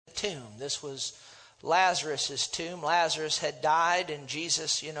tomb. This was Lazarus' tomb. Lazarus had died, and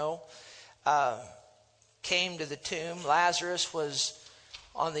Jesus, came to the tomb. Lazarus was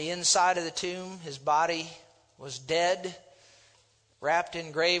on the inside of the tomb. His body was dead, wrapped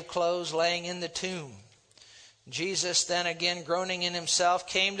in grave clothes, laying in the tomb. Jesus then, again groaning in himself,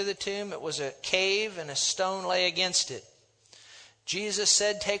 came to the tomb. It was a cave, and a stone lay against it. Jesus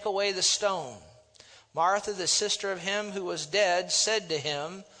said, "Take away the stone." Martha, the sister of him who was dead, said to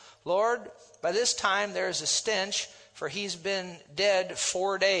him, "Lord, by this time there is a stench, for he's been dead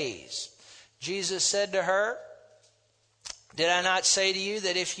 4 days." Jesus said to her, "Did I not say to you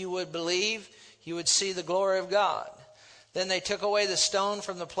that if you would believe, you would see the glory of God?" Then they took away the stone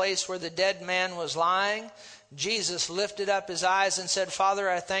from the place where the dead man was lying. Jesus lifted up his eyes and said, "Father,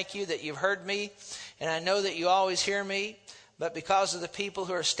 I thank you that you've heard me, and I know that you always hear me. But because of the people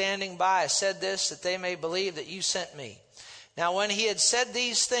who are standing by, I said this, that they may believe that you sent me." Now when he had said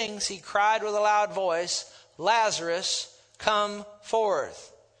these things, he cried with a loud voice, "Lazarus, come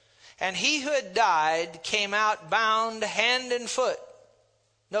forth." And he who had died came out bound hand and foot.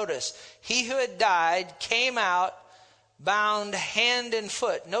 Notice, he who had died came out bound hand and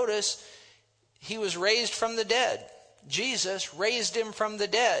foot. Notice, he was raised from the dead. Jesus raised him from the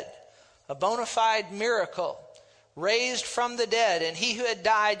dead. A bona fide miracle. Raised from the dead. And he who had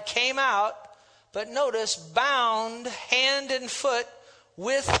died came out, but notice, bound hand and foot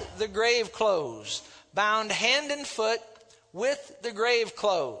with the grave clothes. Bound hand and foot with the grave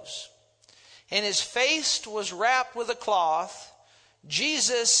clothes. And his face was wrapped with a cloth.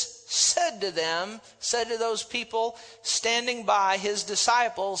 Jesus said to those people standing by, his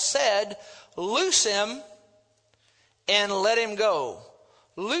disciples, said, "Loose him and let him go."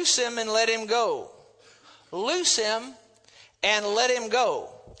 Loose him and let him go. Loose him and let him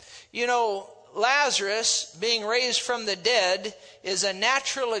go. Lazarus being raised from the dead is a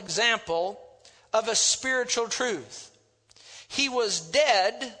natural example of a spiritual truth. He was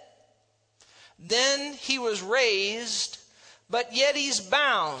dead, then he was raised, but yet he's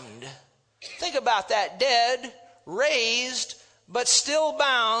bound. Think about that. Dead, raised, but still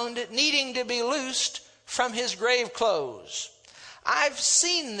bound, needing to be loosed from his grave clothes. I have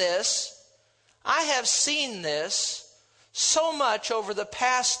seen this so much over the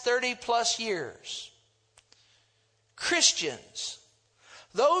past 30 plus years. Christians,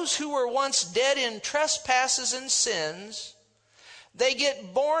 those who were once dead in trespasses and sins, they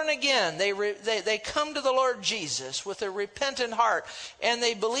get born again. They come to the Lord Jesus with a repentant heart, and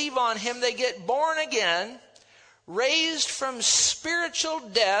they believe on him. They get born again, raised from spiritual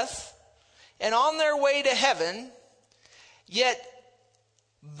death, and on their way to heaven, yet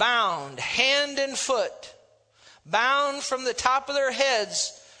bound hand and foot, bound from the top of their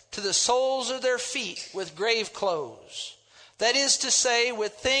heads to the soles of their feet with grave clothes. That is to say,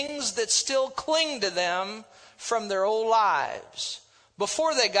 with things that still cling to them from their old lives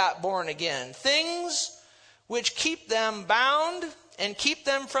before they got born again. Things which keep them bound and keep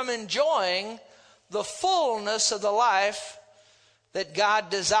them from enjoying the fullness of the life that God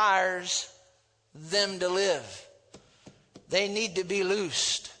desires them to live. They need to be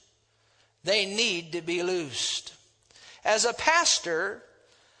loosed. They need to be loosed. As a pastor,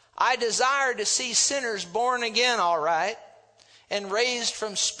 I desire to see sinners born again, all right, and raised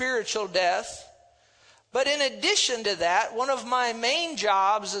from spiritual death. But in addition to that, one of my main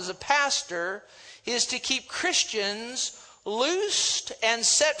jobs as a pastor is to keep Christians loosed and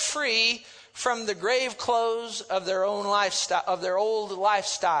set free from the grave clothes of their own lifestyle, of their old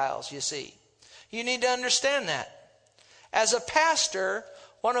lifestyles, you see. You need to understand that. As a pastor,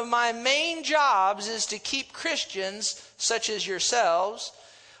 one of my main jobs is to keep Christians, such as yourselves,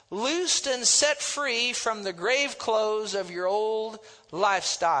 loosed and set free from the grave clothes of your old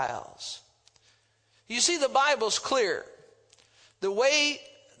lifestyles. You see, the Bible's clear. The way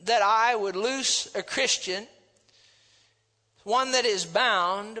that I would loose a Christian, one that is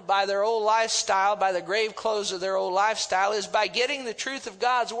bound by their old lifestyle, by the grave clothes of their old lifestyle, is by getting the truth of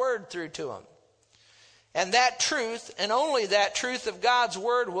God's word through to them. And that truth, and only that truth of God's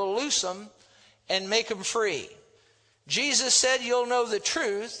word, will loose them and make them free. Jesus said, "You'll know the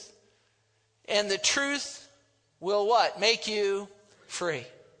truth, and the truth will" what? Make you free.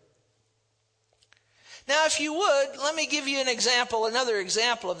 Now, if you would, let me give you an example, another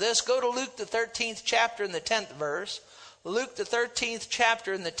example of this. Go to Luke the 13th chapter and the 10th verse. Luke the 13th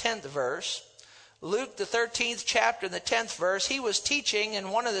chapter and the 10th verse. Luke the 13th chapter and the 10th verse. He was teaching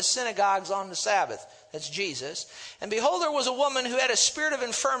in one of the synagogues on the Sabbath. That's Jesus. "And behold, there was a woman who had a spirit of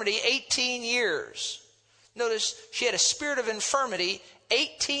infirmity 18 years. Notice, she had a spirit of infirmity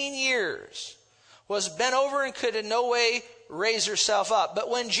 18 years. Was bent over and could in no way raise herself up. But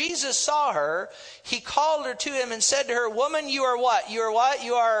when Jesus saw her, he called her to him and said to her, "Woman, you are what? You are what?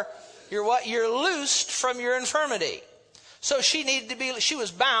 You're what? You're loosed from your infirmity." So she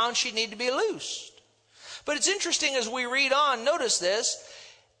was bound, she needed to be loosed. But it's interesting as we read on, notice this.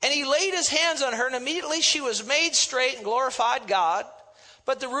 And he laid his hands on her, and immediately she was made straight and glorified God.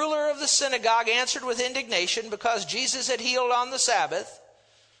 But the ruler of the synagogue answered with indignation because Jesus had healed on the Sabbath.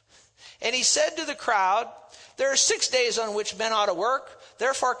 And he said to the crowd, "There are 6 days on which men ought to work.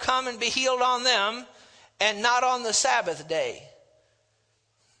 Therefore come and be healed on them, and not on the Sabbath day."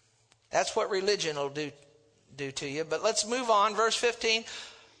 That's what religion will do to you. But let's move on. Verse 15.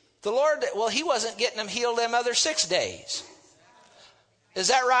 The Lord, well, he wasn't getting them healed them other 6 days. Is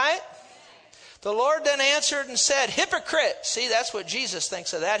that right? The Lord then answered and said, "Hypocrite." See, that's what Jesus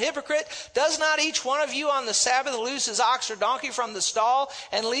thinks of that. "Hypocrite, does not each one of you on the Sabbath loose his ox or donkey from the stall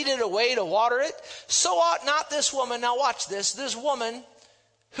and lead it away to water it? So ought not this woman," now watch this, this woman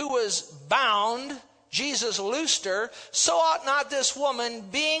who was bound, Jesus loosed her, "so ought not this woman,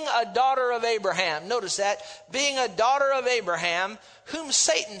 being a daughter of Abraham," notice that, "being a daughter of Abraham, whom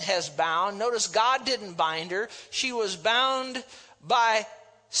Satan has bound." Notice God didn't bind her. She was bound by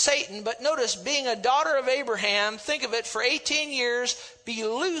Satan. But notice, being a daughter of Abraham, think of it, for 18 years, be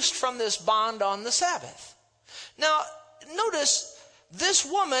loosed from this bond on the Sabbath. Now, notice, this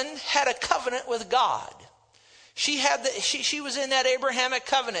woman had a covenant with God. She was in that Abrahamic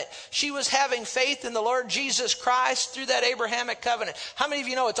covenant. She was having faith in the Lord Jesus Christ through that Abrahamic covenant. How many of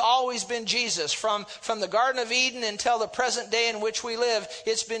you know it's always been Jesus? From the Garden of Eden until the present day in which we live,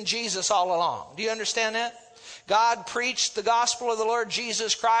 it's been Jesus all along. Do you understand that? God preached the gospel of the Lord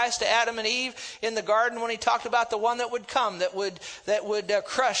Jesus Christ to Adam and Eve in the garden when he talked about the one that would come, that would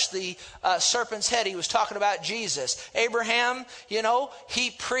crush the serpent's head. He was talking about Jesus. Abraham,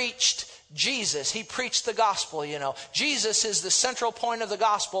 he preached Jesus. He preached the gospel, Jesus is the central point of the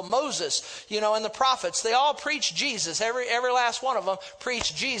gospel. Moses, and the prophets, they all preached Jesus. Every last one of them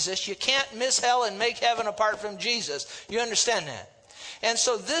preached Jesus. You can't miss hell and make heaven apart from Jesus. You understand that? And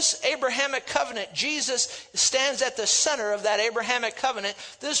so this Abrahamic covenant, Jesus stands at the center of that Abrahamic covenant.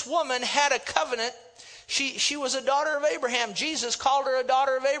 This woman had a covenant. She was a daughter of Abraham. Jesus called her a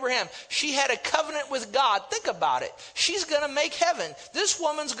daughter of Abraham. She had a covenant with God. Think about it. She's going to make heaven. This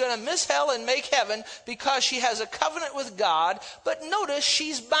woman's going to miss hell and make heaven because she has a covenant with God. But notice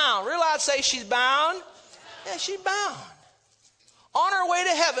she's bound. Real loud, say she's bound. Yeah, she's bound. On her way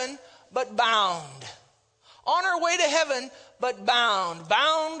to heaven, but bound. On her way to heaven, but bound.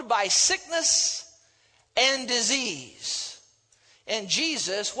 Bound by sickness and disease. And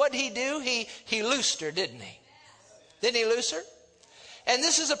Jesus, what did he do? He loosed her, didn't he? Didn't he loose her? And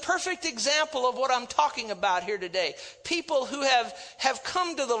this is a perfect example of what I'm talking about here today. People who have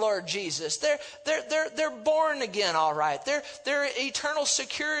come to the Lord Jesus. They're born again, all right. Their eternal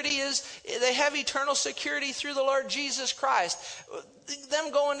security they have eternal security through the Lord Jesus Christ.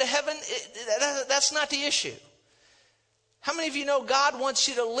 Them going to heaven, that's not the issue. How many of you know God wants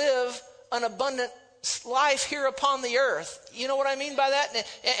you to live an abundant life here upon the earth? You know what I mean by that?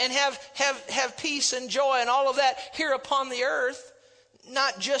 And have peace and joy and all of that here upon the earth,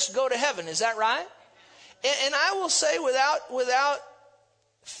 not just go to heaven. Is that right? And I will say with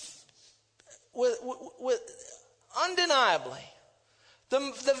undeniably,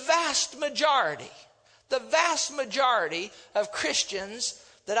 the vast majority of Christians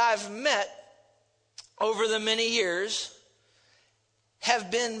that I've met over the many years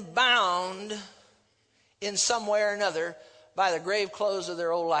have been bound in some way or another by the grave clothes of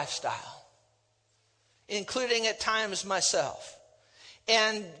their old lifestyle, including at times myself.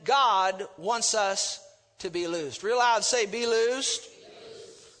 And God wants us to be loosed. Real loud, say, be loosed.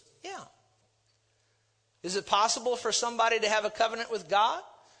 Yeah. Is it possible for somebody to have a covenant with God?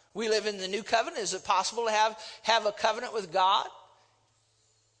 We live in the new covenant. Is it possible to have a covenant with God?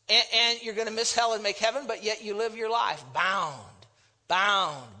 And you're going to miss hell and make heaven, but yet you live your life bound.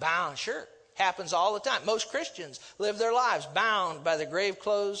 Sure, happens all the time. Most Christians live their lives bound by the grave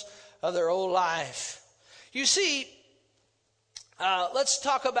clothes of their old life. You see, let's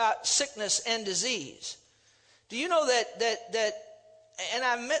talk about sickness and disease. Do you know that and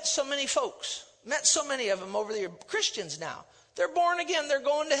I've met so many folks, met so many of them over the years, Christians now. They're born again, they're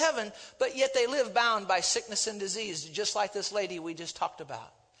going to heaven, but yet they live bound by sickness and disease, just like this lady we just talked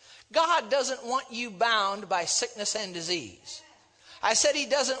about. God doesn't want you bound by sickness and disease. I said he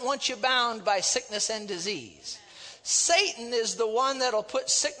doesn't want you bound by sickness and disease. Satan is the one that'll put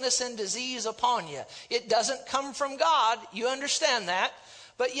sickness and disease upon you. It doesn't come from God. You understand that.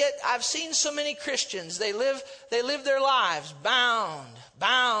 But yet I've seen so many Christians, they live their lives bound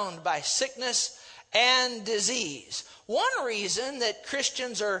by sickness and disease. One reason that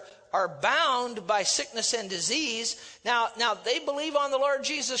Christians are bound by sickness and disease, now they believe on the Lord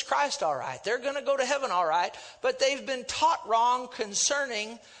Jesus Christ all right. They're going to go to heaven all right, but they've been taught wrong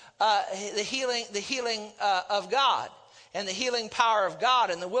concerning the healing of God and the healing power of God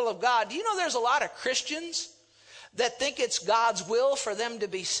and the will of God. Do you know there's a lot of Christians that think it's God's will for them to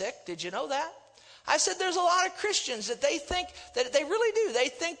be sick? Did you know that? I said there's a lot of Christians that they think that they really do. They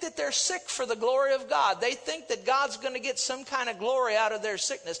think that they're sick for the glory of God. They think that God's going to get some kind of glory out of their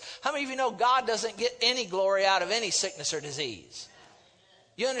sickness. How many of you know God doesn't get any glory out of any sickness or disease?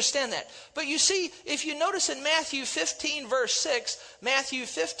 You understand that? But you see, if you notice in Matthew 15 verse 6,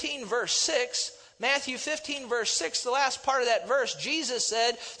 the last part of that verse, Jesus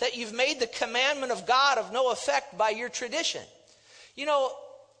said that you've made the commandment of God of no effect by your tradition. You know,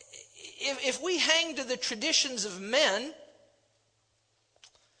 if we hang to the traditions of men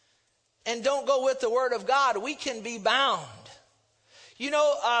and don't go with the Word of God, we can be bound. You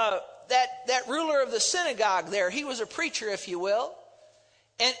know, that ruler of the synagogue there, he was a preacher, if you will.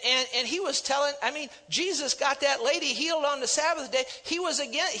 And he was telling, Jesus got that lady healed on the Sabbath day. He was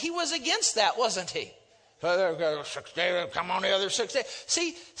against that, wasn't he? 6 days, come on the other 6 days.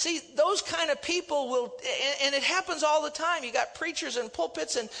 See, those kind of people will, and it happens all the time. You got preachers and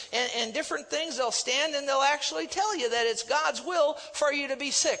pulpits and different things. They'll stand and they'll actually tell you that it's God's will for you to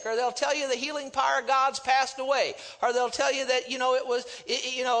be sick, or they'll tell you the healing power of God's passed away, or they'll tell you that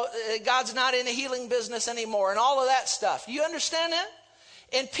God's not in the healing business anymore, and all of that stuff. You understand that?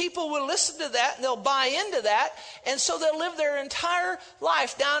 And people will listen to that and they'll buy into that. And so they'll live their entire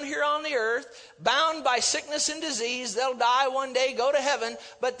life down here on the earth, bound by sickness and disease. They'll die one day, go to heaven,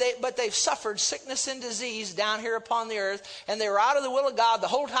 but they've suffered sickness and disease down here upon the earth. And they were out of the will of God the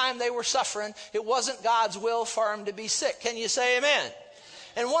whole time they were suffering. It wasn't God's will for them to be sick. Can you say amen?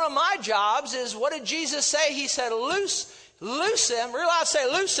 And one of my jobs is, what did Jesus say? He said, loose him. Real loud, say,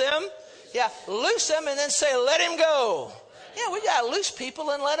 loose him. Yeah, loose him, and then say, let him go. Yeah, we got to loose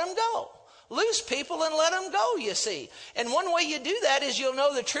people and let them go. Loose people and let them go, you see. And one way you do that is you'll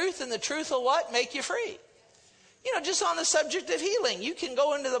know the truth, and the truth will what? Make you free. You know, just on the subject of healing, you can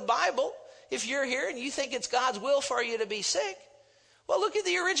go into the Bible if you're here and you think it's God's will for you to be sick. Well, look at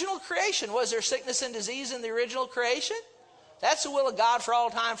the original creation. Was there sickness and disease in the original creation? That's the will of God for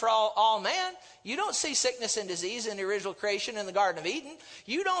all time, for all man. You don't see sickness and disease in the original creation in the Garden of Eden.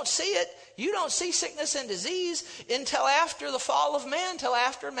 You don't see it. You don't see sickness and disease until after the fall of man, until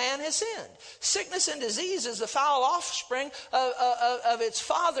after man has sinned. Sickness and disease is the foul offspring of its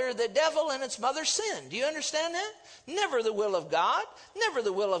father, the devil, and its mother, sin. Do you understand that? Never the will of God. Never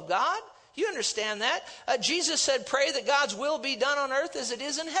the will of God. You understand that? Jesus said, pray that God's will be done on earth as it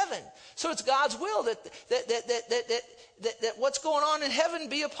is in heaven. So it's God's will that what's going on in heaven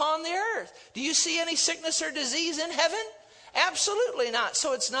be upon the earth. Do you see any sickness or disease in heaven? Absolutely not.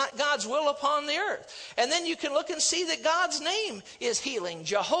 So it's not God's will upon the earth. And then you can look and see that God's name is healing.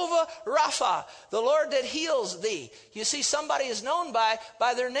 Jehovah Rapha, the Lord that heals thee. You see, somebody is known by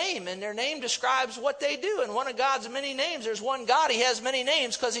their name, and their name describes what they do. And one of God's many names, there's one God, he has many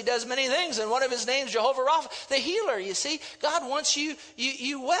names because he does many things. And one of his names, Jehovah Rapha, the healer, you see. God wants you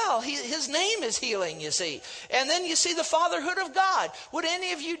well. His name is healing, you see. And then you see the fatherhood of God. Would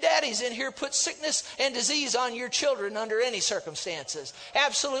any of you daddies in here put sickness and disease on your children under any circumstances?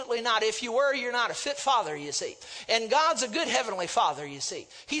 Absolutely not. If you were, you're not a fit father, you see. And God's a good heavenly father, you see.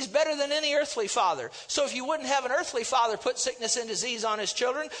 He's better than any earthly father. So if you wouldn't have an earthly father put sickness and disease on his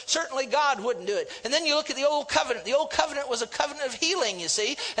children, certainly God wouldn't do it. And then you look at the old covenant. The old covenant was a covenant of healing, you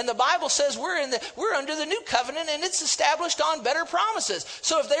see. And the Bible says we're under the new covenant, and it's established on better promises.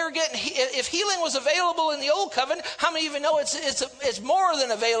 So if healing was available in the old covenant, how many of you know it's more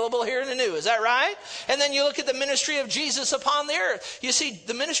than available here in the new? Is that right? And then you look at the ministry of Jesus upon the earth. You see,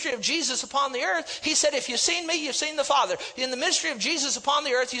 the ministry of Jesus upon the earth, he said, if you've seen me, you've seen the Father. In the ministry of Jesus upon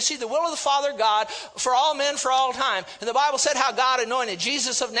the earth, you see the will of the Father God for all men for all time. And the Bible said how God anointed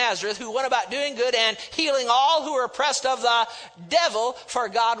Jesus of Nazareth, who went about doing good and healing all who were oppressed of the devil, for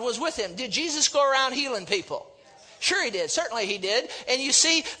God was with him. Did Jesus go around healing people? Sure he did. Certainly he did. And you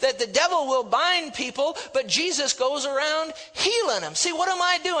see that the devil will bind people, but Jesus goes around healing them. See, what am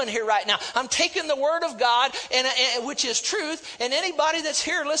I doing here right now? I'm taking the word of God, and which is truth, and anybody that's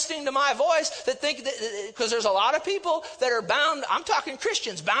here listening to my voice that think that, because there's a lot of people that are bound, I'm talking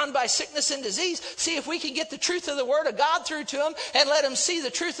Christians, bound by sickness and disease. See if we can get the truth of the word of God through to them and let them see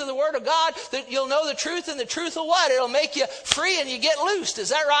the truth of the word of God, that you'll know the truth, and the truth will what? It'll make you free and you get loosed. Is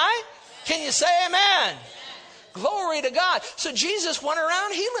that right? Can you say amen? Glory to God. So Jesus went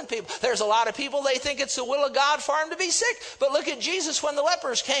around healing people. There's a lot of people, they think it's the will of God for them to be sick. But look at Jesus when the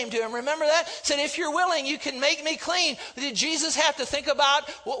lepers came to him. Remember that? Said, if you're willing, you can make me clean. Did Jesus have to think about,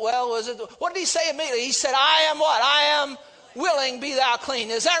 what did he say immediately? He said, I am what? I am willing, be thou clean.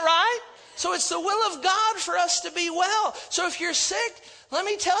 Is that right? So it's the will of God for us to be well. So if you're sick, let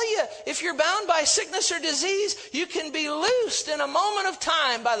me tell you, if you're bound by sickness or disease, you can be loosed in a moment of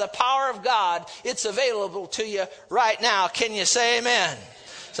time by the power of God. It's available to you right now. Can you say amen?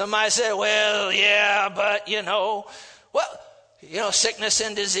 Somebody said, well, yeah, but sickness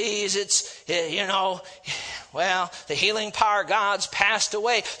and disease, the healing power of God's passed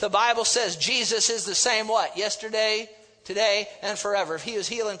away. The Bible says Jesus is the same what? Yesterday, today, and forever. If he was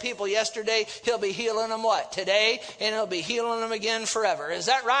healing people yesterday, he'll be healing them what? Today, and he'll be healing them again forever. Is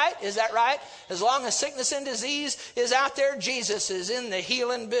that right? Is that right? As long as sickness and disease is out there, Jesus is in the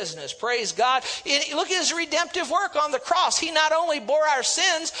healing business. Praise God. Look at his redemptive work on the cross. He not only bore our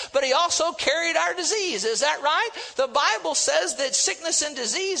sins, but he also carried our disease. Is that right? The Bible says that sickness and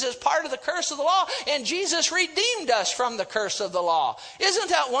disease is part of the curse of the law, and Jesus redeemed us from the curse of the law. Isn't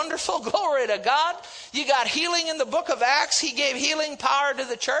that wonderful? Glory to God. You got healing in the book of Acts. He gave healing power to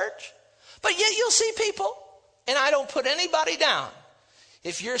the church. But yet you'll see people, and I don't put anybody down.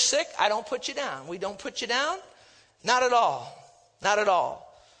 If you're sick, I don't put you down. We don't put you down. Not at all. Not at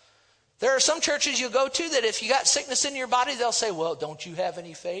all. There are some churches you go to that if you got sickness in your body, they'll say, well, don't you have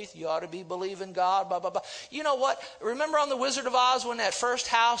any faith? You ought to be believing God, blah, blah, blah. You know what? Remember on the Wizard of Oz when that first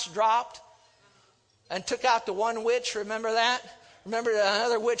house dropped and took out the one witch? Remember that? Remember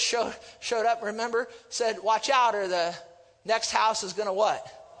another witch showed up, remember? Said, watch out or the next house is going to what?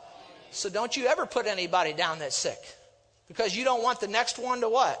 So don't you ever put anybody down that's sick. Because you don't want the next one to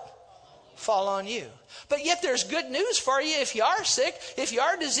what? Fall on you. But yet there's good news for you. If you are sick, if you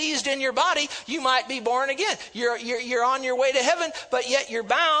are diseased in your body, you might be born again. You're on your way to heaven, but yet you're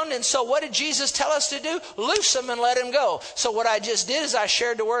bound. And so what did Jesus tell us to do? Loose them and let them go. So what I just did is I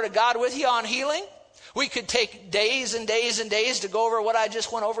shared the word of God with you on healing. We could take days and days and days to go over what I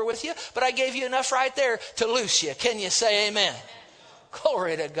just went over with you, but I gave you enough right there to loose you. Can you say amen?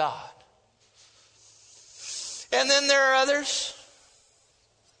 Glory to God. And then there are others.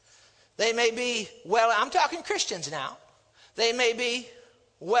 They may be well, I'm talking Christians now. They may be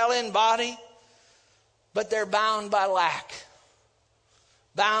well in body, but they're bound by lack,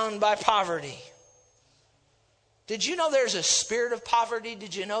 bound by poverty. Did you know there's a spirit of poverty?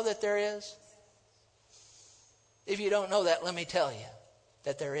 Did you know that there is? If you don't know that, let me tell you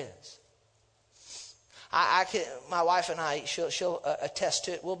that there is. My wife and I, she'll attest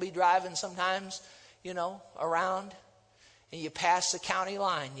to it. We'll be driving sometimes, around, and you pass the county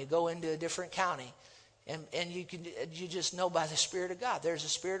line. You go into a different county, and you just know by the Spirit of God, there's a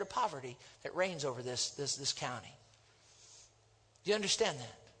spirit of poverty that reigns over this county. Do you understand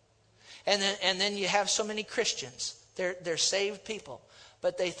that? And then you have so many Christians. They're saved people.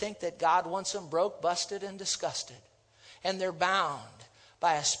 But they think that God wants them broke, busted, and disgusted. And they're bound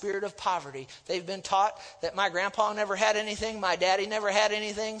by a spirit of poverty. They've been taught that my grandpa never had anything, my daddy never had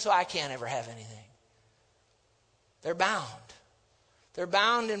anything, so I can't ever have anything. They're bound. They're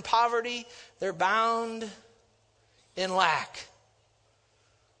bound in poverty. They're bound in lack.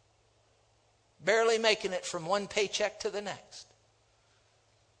 Barely making it from one paycheck to the next.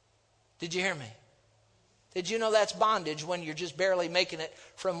 Did you hear me? Did you know that's bondage when you're just barely making it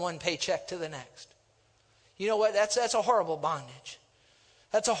from one paycheck to the next? You know what? That's a horrible bondage.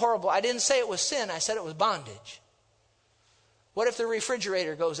 That's a horrible. I didn't say it was sin. I said it was bondage. What if the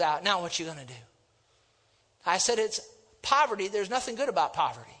refrigerator goes out? Now what you going to do? I said it's poverty. There's nothing good about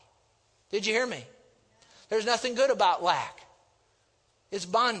poverty. Did you hear me? There's nothing good about lack. It's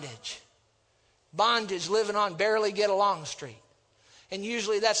bondage. Bondage living on Barely Get Along Street. And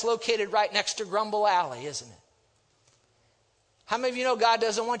usually that's located right next to Grumble Alley, isn't it? How many of you know God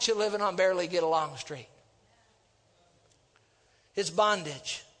doesn't want you living on Barely Get Along Street? It's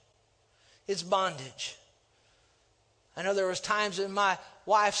bondage. It's bondage. I know there was times in my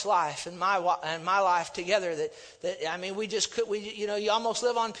wife's life and my life together that we just could you almost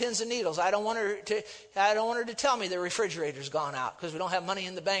live on pins and needles. I don't want her to tell me the refrigerator's gone out because we don't have money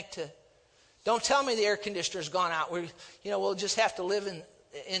in the bank to. Don't tell me the air conditioner's gone out. We'll just have to live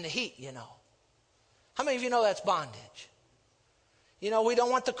in the heat, How many of you know that's bondage? We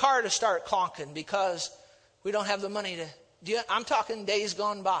don't want the car to start clonking because we don't have the money to. I'm talking days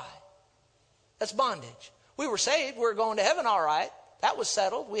gone by. That's bondage. We were saved. We were going to heaven all right. That was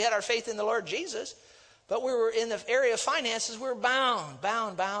settled. We had our faith in the Lord Jesus. But we were in the area of finances. We were bound.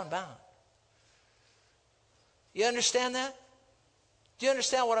 You understand that? Do you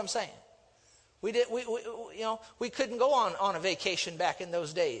understand what I'm saying? We couldn't go on a vacation back in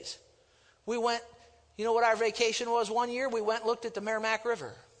those days. We went, you know what our vacation was one year? We went and looked at the Merrimack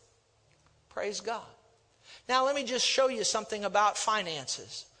River. Praise God. Now let me just show you something about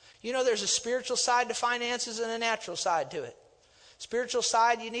finances. You know there's a spiritual side to finances and a natural side to it. Spiritual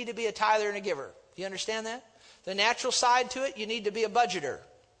side, you need to be a tither and a giver. Do you understand that? The natural side to it, you need to be a budgeter.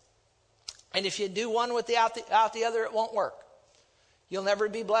 And if you do one without the other, it won't work. You'll never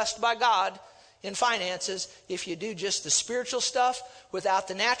be blessed by God in finances if you do just the spiritual stuff without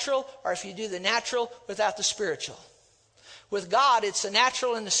the natural, or if you do the natural without the spiritual. With God, it's the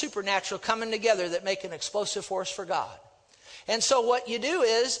natural and the supernatural coming together that make an explosive force for God. And so what you do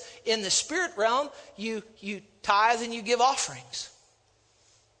is, in the spirit realm, you tithe and you give offerings.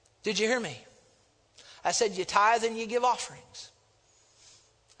 Did you hear me? I said you tithe and you give offerings.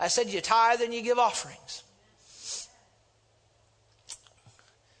 I said you tithe and you give offerings.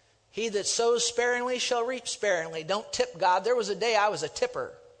 He that sows sparingly shall reap sparingly. Don't tip God. There was a day I was a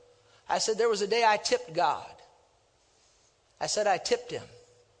tipper. I said there was a day I tipped God. I said I tipped him.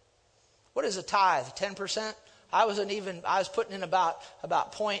 What is a tithe? 10%? I was putting in about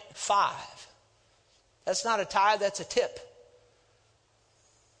 0.5. That's not a tithe, that's a tip.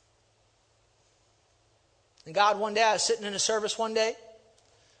 And God, one day, I was sitting in a service one day.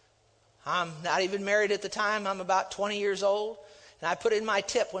 I'm not even married at the time. I'm about 20 years old. And I put in my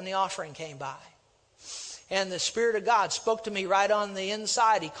tip when the offering came by. And the Spirit of God spoke to me right on the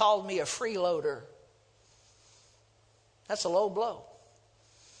inside. He called me a freeloader. That's a low blow.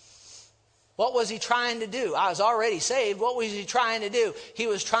 What was he trying to do? I was already saved. What was he trying to do? He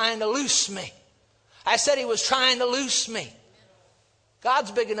was trying to loose me. I said he was trying to loose me.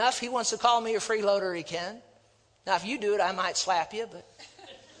 God's big enough. He wants to call me a freeloader. He can. Now, if you do it, I might slap you, but...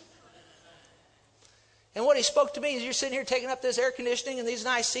 And what he spoke to me is, you're sitting here taking up this air conditioning and these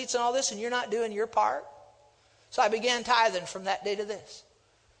nice seats and all this, and you're not doing your part. So I began tithing from that day to this.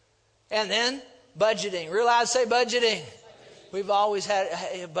 And then budgeting. Real loud, say budgeting. We've always had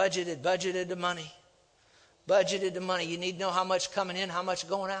budgeted the money. Budgeted the money. You need to know how much coming in, how much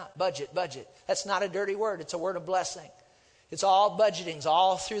going out. Budget. That's not a dirty word. It's a word of blessing. It's all budgetings,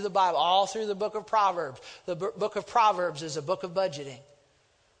 all through the Bible, all through the book of Proverbs. The book of Proverbs is a book of budgeting.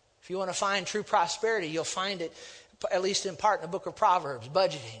 If you want to find true prosperity, you'll find it, at least in part, in the book of Proverbs.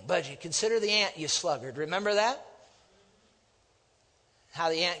 Budget. Consider the ant, you sluggard. Remember that? How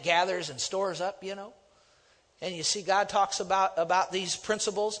the ant gathers and stores up, you know. And you see God talks about these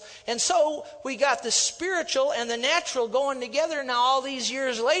principles. And so we got the spiritual and the natural going together. Now all these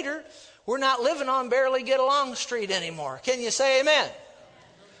years later, we're not living on barely get along street anymore. Can you say amen?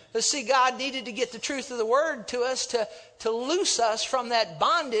 But see, God needed to get the truth of the word to us to loose us from that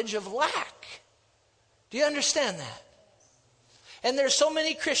bondage of lack. Do you understand that? And there's so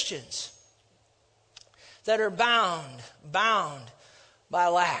many Christians that are bound by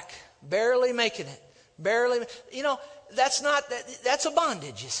lack, barely making it, that's a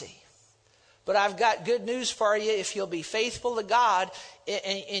bondage, you see. But I've got good news for you. If you'll be faithful to God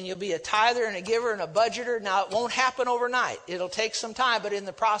and you'll be a tither and a giver and a budgeter. Now, it won't happen overnight. It'll take some time, but in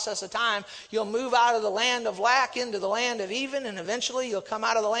the process of time, you'll move out of the land of lack into the land of even, and eventually you'll come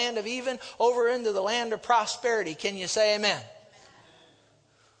out of the land of even over into the land of prosperity. Can you say amen?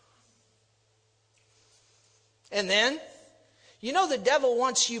 And then, you know the devil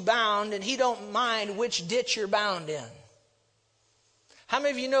wants you bound, and he don't mind which ditch you're bound in. How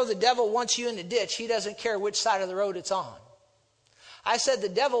many of you know the devil wants you in the ditch? He doesn't care which side of the road it's on. I said the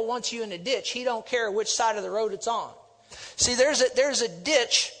devil wants you in a ditch. He don't care which side of the road it's on. See, there's a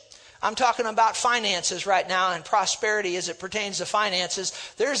ditch. I'm talking about finances right now and prosperity as it pertains to finances.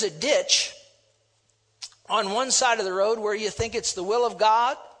 There's a ditch on one side of the road where you think it's the will of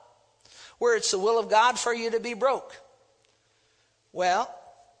God, where it's the will of God for you to be broke. Well,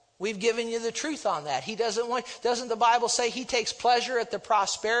 we've given you the truth on that. Doesn't the Bible say he takes pleasure at the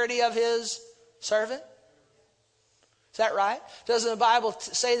prosperity of his servant? Is that right? Doesn't the Bible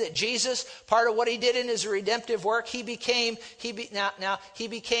say that Jesus, part of what he did in his redemptive work, he became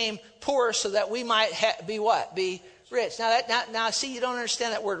poor so that we might be what? Be rich. Now, see, you don't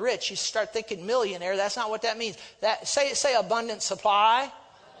understand that word rich. You start thinking millionaire. That's not what that means. Say abundant supply.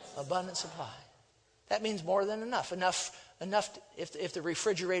 Abundant supply. That means more than enough. Enough if the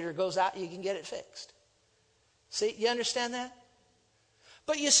refrigerator goes out, you can get it fixed. See, you understand that?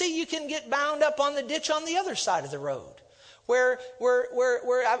 But you see, you can get bound up on the ditch on the other side of the road. Where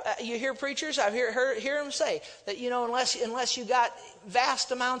you hear preachers, I hear them say that, unless you got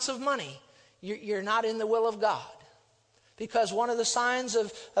vast amounts of money, you're not in the will of God. Because one of the signs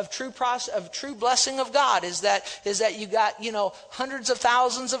of true blessing of God is that you got, hundreds of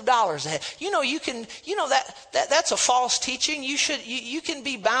thousands of dollars ahead. That's a false teaching. You can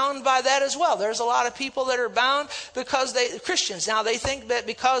be bound by that as well. There's a lot of people that are bound because Christians now, they think that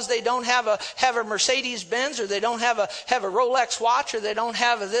because they don't have a Mercedes Benz, or they don't have a Rolex watch, or they don't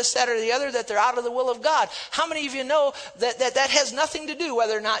have a this, that, or the other, that they're out of the will of God. How many of you know that has nothing to do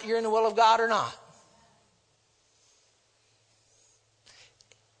whether or not you're in the will of God or not?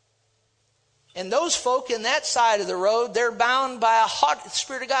 And those folk in that side of the road, they're bound by the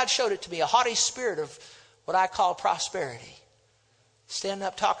Spirit of God showed it to me, a haughty spirit of what I call prosperity. Standing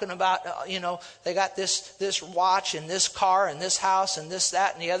up talking about, they got this watch and this car and this house and this,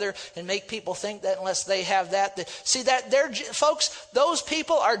 that, and the other, and make people think that unless they have that. Folks, those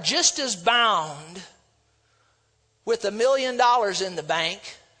people are just as bound with $1 million in the bank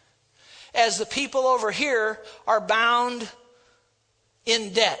as the people over here are bound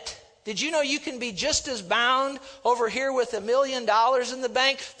in debt. Did you know you can be just as bound over here with $1 million in the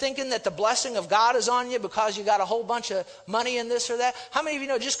bank, thinking that the blessing of God is on you because you got a whole bunch of money in this or that? How many of you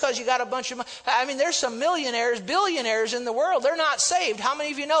know just because you got a bunch of money? I mean, there's some millionaires, billionaires in the world. They're not saved. How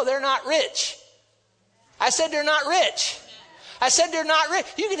many of you know they're not rich? I said they're not rich. I said they're not rich.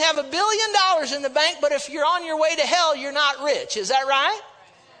 You can have $1 billion in the bank, but if you're on your way to hell, you're not rich. Is that right?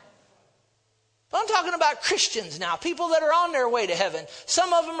 But I'm talking about Christians now, people that are on their way to heaven.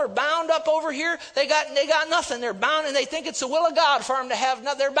 Some of them are bound up over here. They got nothing. They're bound, and they think it's the will of God for them to have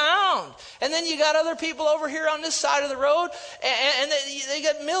nothing. They're bound. And then you got other people over here on this side of the road, and they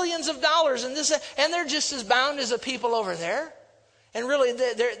got millions of dollars and this, and they're just as bound as the people over there. And really,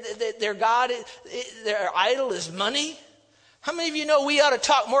 their God, their idol is money. How many of you know we ought to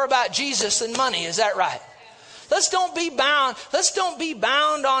talk more about Jesus than money? Is that right? Let's don't be bound. Let's don't be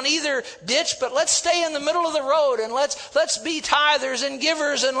bound on either ditch, but let's stay in the middle of the road, and let's be tithers and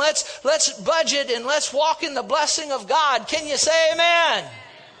givers, and let's budget, and let's walk in the blessing of God. Can you say amen?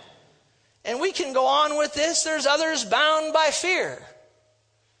 And we can go on with this. There's others bound by fear.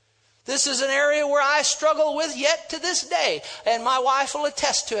 This is an area where I struggle with yet to this day, and my wife will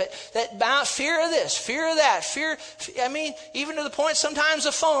attest to it. That fear of this, fear of that, fear. I mean, even to the point sometimes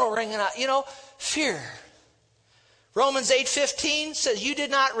the phone will ring, and fear. Romans 8:15 says, you did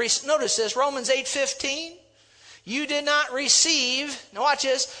not notice this, Romans 8:15, you did not receive, now watch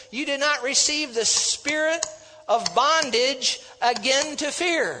this, you did not receive the spirit of bondage again to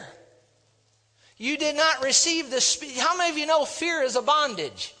fear. You did not receive the spirit. How many of you know fear is a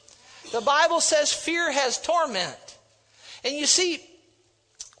bondage? The Bible says fear has torment. And you see,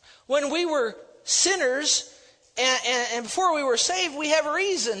 when we were sinners, and before we were saved, we have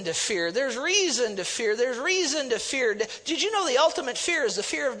reason to fear. There's reason to fear. There's reason to fear. Did you know the ultimate fear is the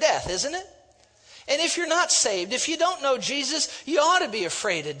fear of death, isn't it? And if you're not saved, if you don't know Jesus, you ought to be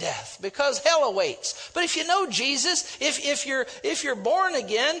afraid of death because hell awaits. But if you know Jesus, if you're born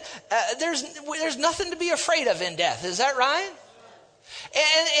again, there's nothing to be afraid of in death. Is that right?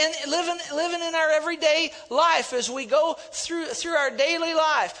 And living in our everyday life as we go through our daily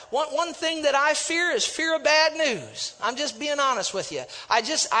life. One thing that I fear is fear of bad news. I'm just being honest with you. I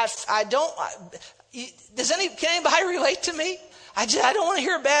don't. Can anybody relate to me? I don't want to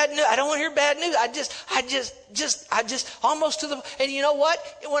hear bad news. I don't want to hear bad news. I just almost to the, and you know what?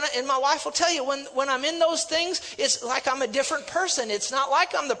 And my wife will tell you, when I'm in those things, it's like I'm a different person. It's not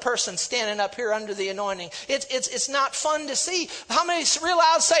like I'm the person standing up here under the anointing. It's not fun to see. How many real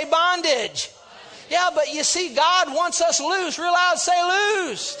loud say bondage? Yeah, but you see, God wants us loose. Real loud say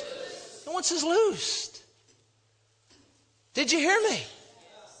loosed. He wants us loosed. Did you hear me?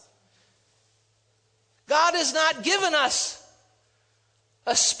 God has not given us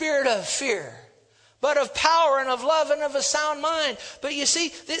a spirit of fear, but of power and of love and of a sound mind. But you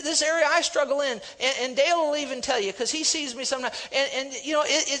see, this area I struggle in, and Dale will even tell you, because he sees me sometimes, and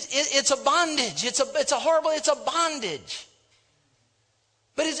it's a bondage. It's a bondage.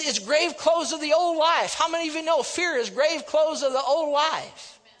 But it's grave clothes of the old life. How many of you know fear is grave clothes of the old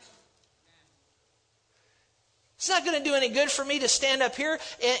life? It's not going to do any good for me to stand up here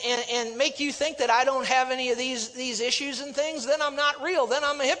and make you think that I don't have any of these issues and things. Then I'm not real. Then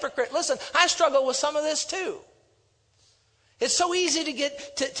I'm a hypocrite. Listen, I struggle with some of this too. It's so easy to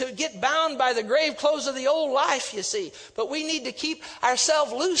get bound by the grave clothes of the old life, you see. But we need to keep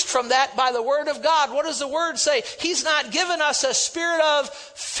ourselves loosed from that by the Word of God. What does the Word say? He's not given us a spirit of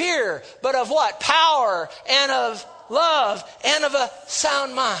fear, but of what? Power and of love and of a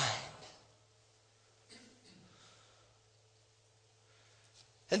sound mind.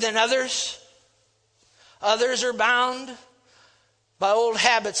 And then others are bound by old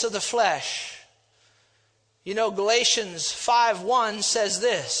habits of the flesh. You know, Galatians 5:1 says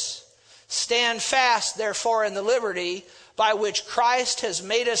this, "Stand fast, therefore, in the liberty by which Christ has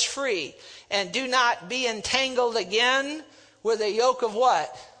made us free, and do not be entangled again with a yoke of"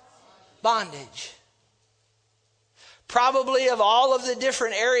 what? Bondage. Probably of all of the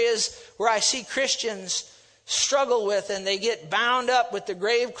different areas where I see Christians struggle with and they get bound up with the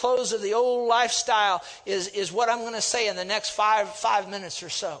grave clothes of the old lifestyle is what I'm going to say in the next five minutes or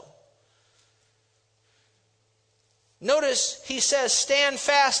so. Notice he says, "Stand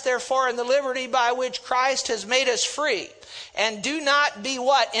fast, therefore, in the liberty by which Christ has made us free. And do not be"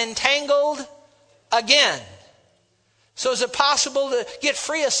 what? Entangled again. So is it possible to get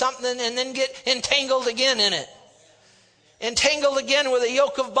free of something and then get entangled again in it? Entangled again with a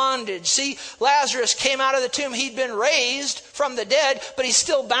yoke of bondage. See, Lazarus came out of the tomb. He'd been raised from the dead, but he's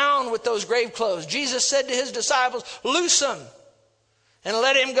still bound with those grave clothes. Jesus said to his disciples, "Loose him and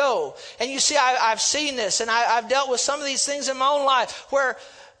let him go." And you see, I've seen this, and I've dealt with some of these things in my own life where,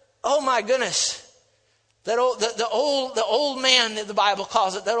 oh my goodness, that the old man, the Bible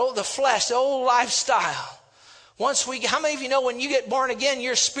calls it, the flesh, the old lifestyle. How many of you know when you get born again,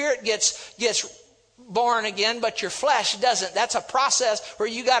 your spirit gets born again, but your flesh doesn't? That's a process where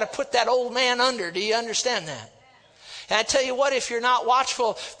you got to put that old man under. Do you understand that? And I tell you what, if you're not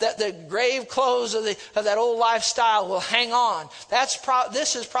watchful, that the grave clothes of that old lifestyle will hang on.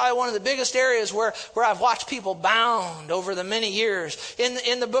 This is probably one of the biggest areas where I've watched people bound over the many years.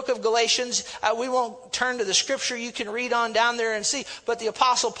 In the book of Galatians, we won't turn to the scripture. You can read on down there and see. But the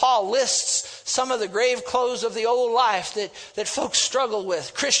Apostle Paul lists some of the grave clothes of the old life that folks struggle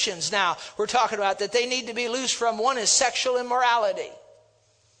with. Christians now, we're talking about, that they need to be loose from. One is sexual immorality.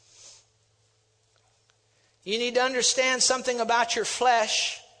 You need to understand something about your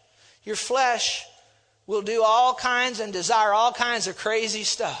flesh. Your flesh will do all kinds and desire all kinds of crazy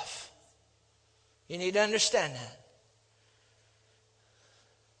stuff. You need to understand that.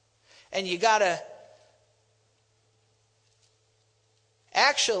 And you got to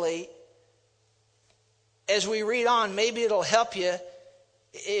actually, as we read on, maybe it'll help you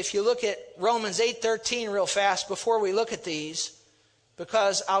if you look at Romans 8:13 real fast before we look at these,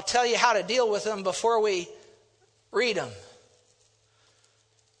 because I'll tell you how to deal with them before we read them.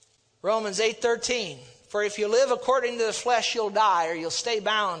 Romans 8:13. "For if you live according to the flesh, you'll die," or you'll stay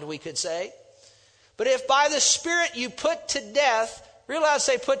bound, we could say. "But if by the Spirit you put to death," realize,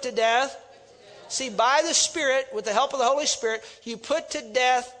 say put to death. See, by the Spirit, with the help of the Holy Spirit, you put to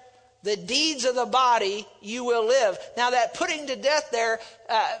death the deeds of the body, you will live. Now that putting to death there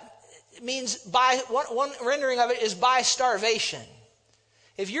means by, one rendering of it is by starvation.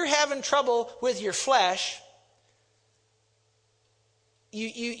 If you're having trouble with your flesh,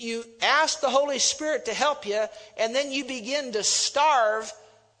 you ask the Holy Spirit to help you, and then you begin to starve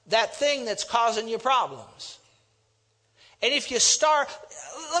that thing that's causing you problems. And if you starve,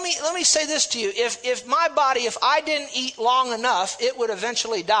 let me say this to you. If my body, if I didn't eat long enough, it would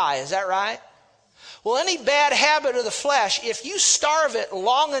eventually die. Is that right? Well, any bad habit of the flesh, if you starve it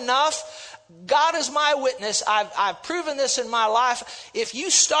long enough, God is my witness. I've proven this in my life. If you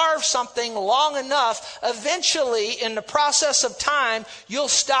starve something long enough, eventually, in the process of time, you'll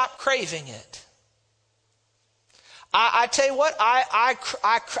stop craving it. I tell you what, I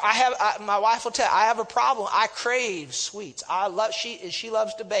have. My wife will tell you, I have a problem. I crave sweets. She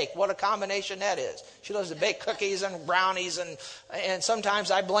loves to bake. What a combination that is. She loves to bake cookies and brownies, and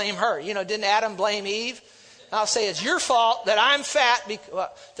sometimes I blame her. You know, didn't Adam blame Eve? I'll say, it's your fault that I'm fat,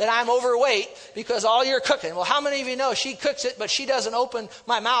 that I'm overweight, because all you're cooking. Well, how many of you know she cooks it, but she doesn't open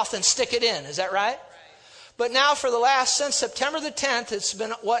my mouth and stick it in? Is that right? But now since September the 10th, it's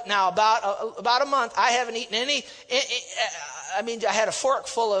been, about a month, I haven't eaten any. I had a fork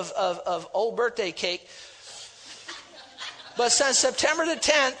full of old birthday cake. But since September the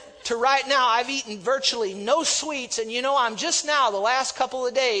 10th to right now, I've eaten virtually no sweets. And you know, I'm just now, the last couple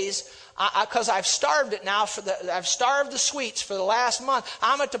of days, because I've starved it now, I've starved the sweets for the last month.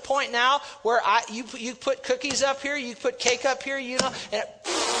 I'm at the point now where you put cookies up here, you put cake up here, you know,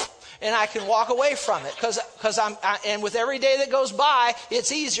 and I can walk away from it because and with every day that goes by,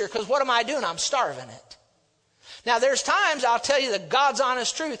 it's easier, because what am I doing? I'm starving it. Now, there's times, I'll tell you the God's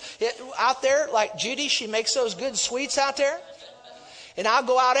honest truth, out there, like Judy, she makes those good sweets out there. And I'll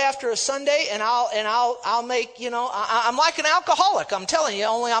go out after a Sunday and I'll make, you know, I'm like an alcoholic. I'm telling you,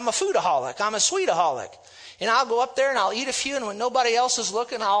 only I'm a foodaholic. I'm a sweetaholic. And I'll go up there and I'll eat a few, and when nobody else is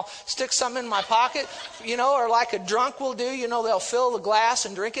looking, I'll stick some in my pocket, you know, or like a drunk will do, you know, they'll fill the glass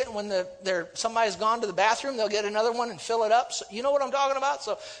and drink it. And when somebody's gone to the bathroom, they'll get another one and fill it up. So, you know what I'm talking about?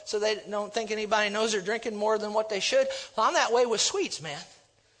 So they don't think anybody knows they're drinking more than what they should. Well, I'm that way with sweets, man.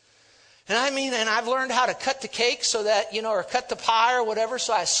 And I've learned how to cut the cake so that, or cut the pie or whatever,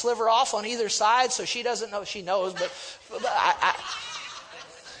 so I sliver off on either side so she doesn't know. She knows,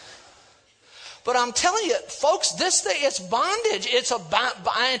 but I'm telling you, folks, this thing, it's bondage. It's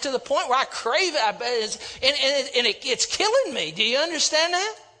to the point where I crave it. It's killing me. Do you understand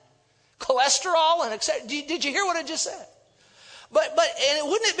that? Cholesterol and etc. Did you hear what I just said? But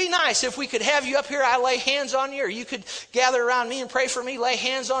wouldn't it be nice if we could have you up here, I lay hands on you, or you could gather around me and pray for me, lay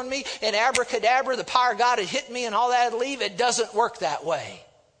hands on me, and abracadabra, the power of God would hit me and all that would leave? It doesn't work that way.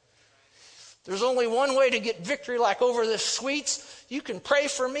 There's only one way to get victory, like over the sweets. You can pray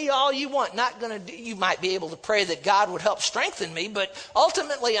for me all you want. You might be able to pray that God would help strengthen me, but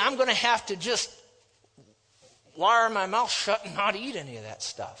ultimately I'm going to have to just wire my mouth shut and not eat any of that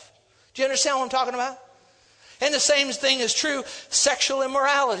stuff. Do you understand what I'm talking about? And the same thing is true, sexual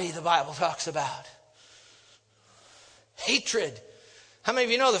immorality, the Bible talks about. Hatred. How many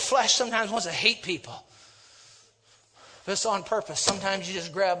of you know the flesh sometimes wants to hate people? But it's on purpose. Sometimes you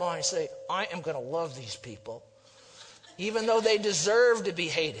just grab on and say, I am going to love these people, even though they deserve to be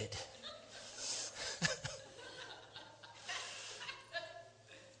hated.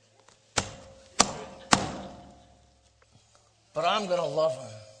 But I'm going to love them.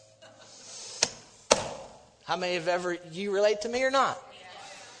 How many have ever, you relate to me or not?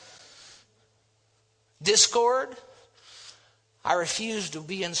 Discord. I refuse to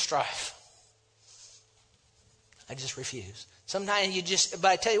be in strife. I just refuse. Sometimes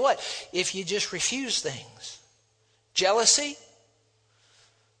but I tell you what, if you just refuse things. Jealousy.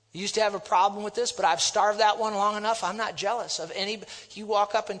 I used to have a problem with this, but I've starved that one long enough. I'm not jealous of any. You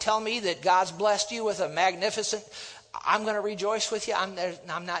walk up and tell me that God's blessed you with a magnificent, I'm going to rejoice with you. I'm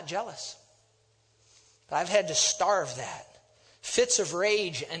not jealous. But I've had to starve that. Fits of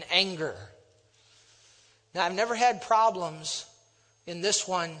rage and anger. Now, I've never had problems in this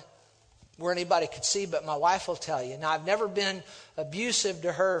one where anybody could see, but my wife will tell you. Now, I've never been abusive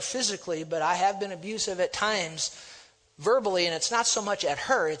to her physically, but I have been abusive at times verbally, and it's not so much at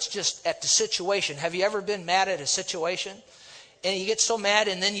her, it's just at the situation. Have you ever been mad at a situation? And you get so mad,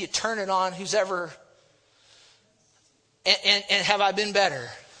 and then you turn it on who's ever... And have I been better?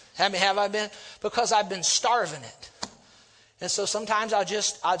 Have I been? Because I've been starving it. And so sometimes I'll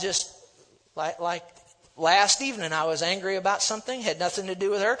just like last evening I was angry about something, had nothing to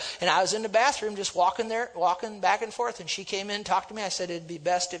do with her, and I was in the bathroom just walking back and forth, and she came in, talked to me. I said, it'd be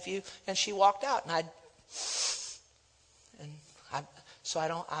best if you, and she walked out, I'm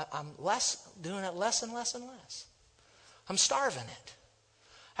doing it less and less and less. I'm starving it.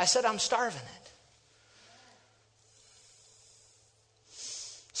 I said, I'm starving it.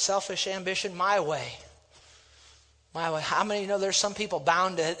 Selfish ambition, my way. My way. How many know there's some people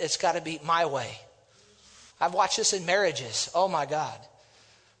bound to it? It's got to be my way. I've watched this in marriages. Oh my God.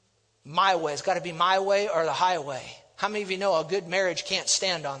 My way. It's got to be my way or the highway. How many of you know a good marriage can't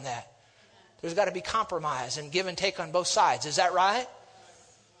stand on that? There's got to be compromise and give and take on both sides. Is that right?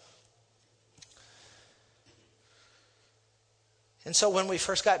 And so when we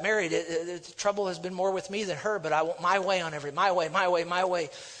first got married, the trouble has been more with me than her, but I want my way on my way.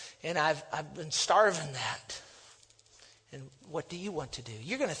 And I've been starving that. And what do you want to do?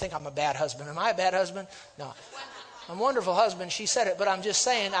 You're going to think I'm a bad husband. Am I a bad husband? No. I'm a wonderful husband. She said it, but I'm just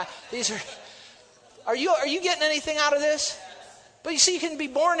saying, are you getting anything out of this? But you see, you can be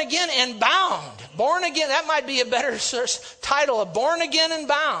born again and bound. Born again, that might be a better title, of born again and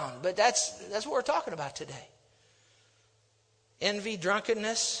bound. But that's what we're talking about today. Envy,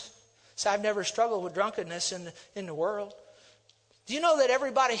 drunkenness. So I've never struggled with drunkenness in the world. Do you know that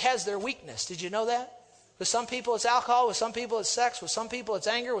everybody has their weakness? Did you know that? With some people it's alcohol, with some people it's sex, with some people it's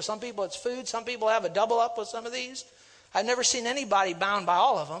anger, with some people it's food. Some people have a double up with some of these. I've never seen anybody bound by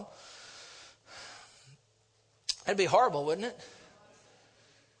all of them. That'd be horrible, wouldn't it?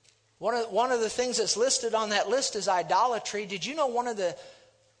 One of the things that's listed on that list is idolatry. Did you know and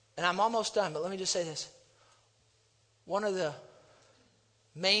I'm almost done, but let me just say this. One of the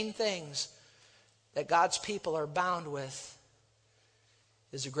main things that God's people are bound with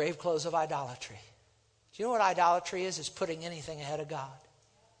is the grave clothes of idolatry. Do you know what idolatry is? It's putting anything ahead of God.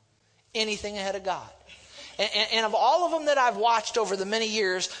 Anything ahead of God. And of all of them that I've watched over the many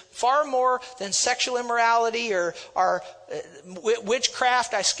years, far more than sexual immorality or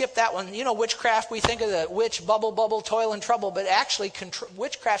witchcraft, I skipped that one. You know, witchcraft, we think of the witch, bubble, toil and trouble, but actually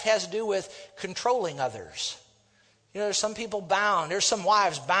witchcraft has to do with controlling others. You know, there's some people bound. There's some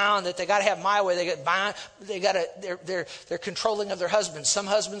wives bound that they got to have my way. They get bound. They're controlling of their husbands. Some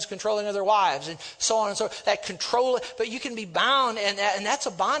husbands controlling of their wives, and so on and so forth. That control. But you can be bound, and that's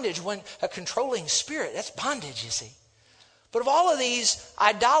a bondage. When a controlling spirit, that's bondage. You see, But of all of these,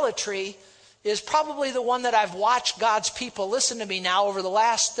 idolatry is probably the one that I've watched God's people, listen to me now, over the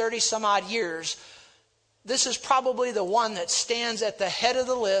last 30 some odd years. This is probably the one that stands at the head of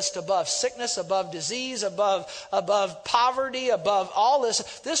the list above sickness, above disease, above poverty, above all this.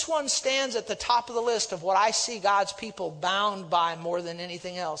 This one stands at the top of the list of what I see God's people bound by more than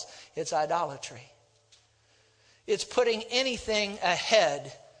anything else. It's idolatry. It's putting anything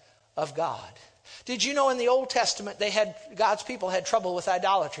ahead of God. Did you know in the Old Testament God's people had trouble with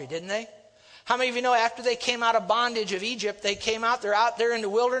idolatry, didn't they? How many of you know after they came out of bondage of Egypt, they're out there in the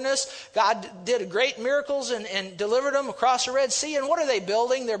wilderness. God did great miracles and delivered them across the Red Sea. And what are they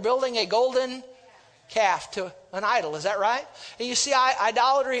building? They're building a golden calf to an idol. Is that right? And you see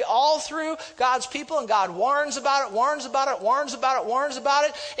idolatry all through God's people, and God warns about it, warns about it, warns about it, warns about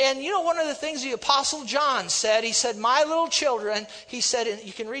it. And you know, one of the things the Apostle John said, he said, my little children, he said, and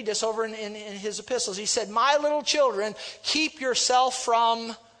you can read this over in his epistles, he said, my little children, keep yourself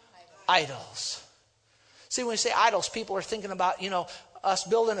from idols. See, when we say idols, people are thinking about, us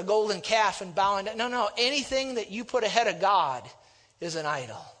building a golden calf and bowing down. No, anything that you put ahead of God is an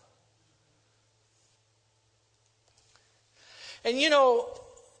idol. And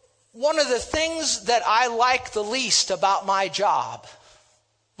one of the things that I like the least about my job,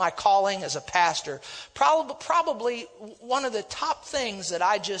 my calling as a pastor, probably one of the top things that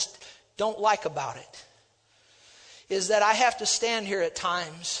I just don't like about it, is that I have to stand here at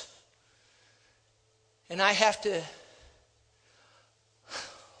times and I have to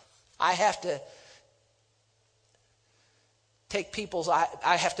I have to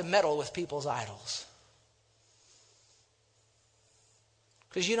meddle with people's idols.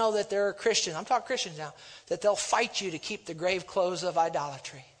 Because you know that there are Christians, I'm talking Christians now, that they'll fight you to keep the grave clothes of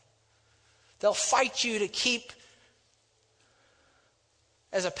idolatry. They'll fight you to keep,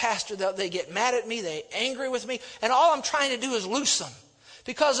 as a pastor, they get mad at me, they're angry with me, and all I'm trying to do is loose them.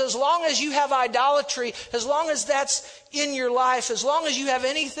 Because as long as you have idolatry, as long as that's in your life, as long as you have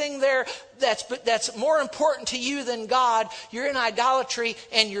anything there that's more important to you than God, you're in idolatry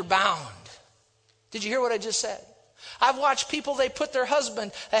and you're bound. Did you hear what I just said? I've watched people, they put their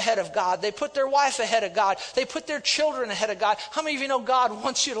husband ahead of God. They put their wife ahead of God. They put their children ahead of God. How many of you know God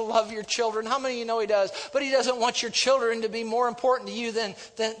wants you to love your children? How many of you know He does? But He doesn't want your children to be more important to you than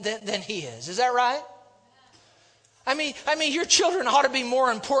He is. Is that right? I mean, your children ought to be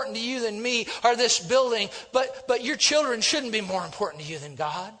more important to you than me or this building, but your children shouldn't be more important to you than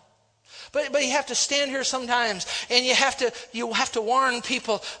God. But you have to stand here sometimes, and you have to warn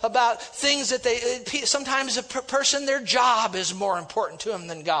people about things that sometimes a person, their job is more important to them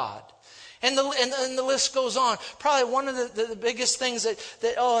than God. And the list goes on. Probably one of the biggest things and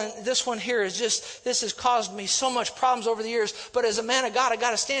this one here is just, this has caused me so much problems over the years, but as a man of God, I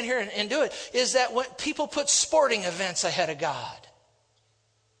got to stand here and do it, is that when people put sporting events ahead of God.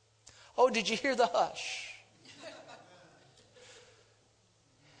 Oh, did you hear the hush?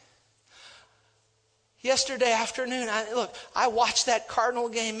 Yesterday afternoon, I watched that Cardinal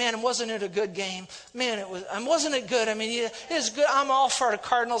game. Man, wasn't it a good game? Man, wasn't it good? I mean, it was good. I'm all for the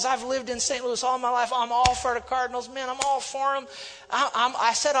Cardinals. I've lived in St. Louis all my life. I'm all for the Cardinals. Man, I'm all for them.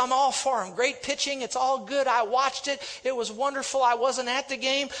 I said I'm all for them. Great pitching. It's all good. I watched it. It was wonderful. I wasn't at the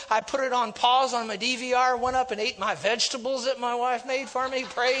game. I put it on pause on my DVR, went up and ate my vegetables that my wife made for me.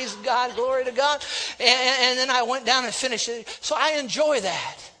 Praise God. Glory to God. And then I went down and finished it. So I enjoy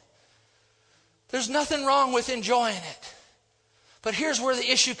that. There's nothing wrong with enjoying it. But here's where the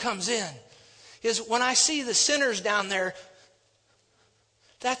issue comes in. Is when I see the sinners down there,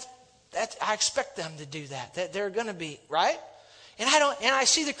 I expect them to do that. That they're going to be, right? And I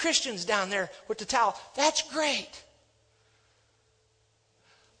see the Christians down there with the towel. That's great.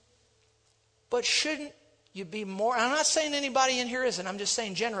 But shouldn't you be more, I'm not saying anybody in here isn't, I'm just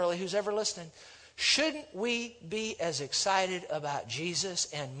saying generally who's ever listening. Shouldn't we be as excited about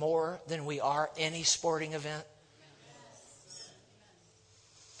Jesus and more than we are any sporting event?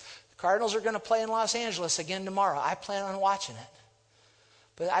 The Cardinals are going to play in Los Angeles again tomorrow. I plan on watching it.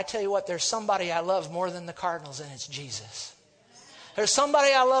 But I tell you what, there's somebody I love more than the Cardinals, and it's Jesus. There's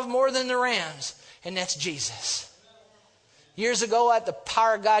somebody I love more than the Rams, and that's Jesus. Years ago, the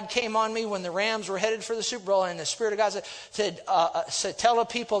power of God came on me when the Rams were headed for the Super Bowl, and the Spirit of God said, tell the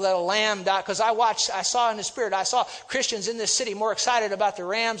people that a lamb died. Because I saw in the Spirit, I saw Christians in this city more excited about the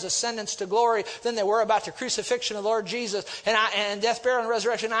Rams' ascendance to glory than they were about the crucifixion of the Lord Jesus and death, burial, and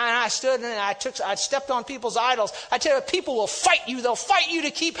resurrection. And I stood and I stepped on people's idols. I tell you, people will fight you. They'll fight you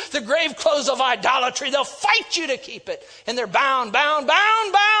to keep the grave clothes of idolatry. They'll fight you to keep it. And they're bound.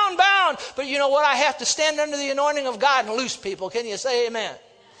 But you know what? I have to stand under the anointing of God and loose people. Can you say amen?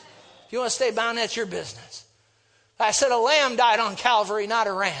 If you want to stay bound, that's your business. I said a lamb died on Calvary, not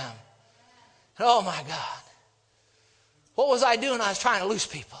a ram. Oh my God. What was I doing? I was trying to loose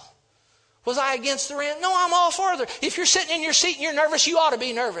people. Was I against the ram? No, I'm all for it. If you're sitting in your seat and you're nervous, you ought to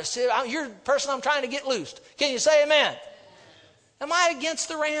be nervous. You're the person I'm trying to get loosed. Can you say amen? Am I against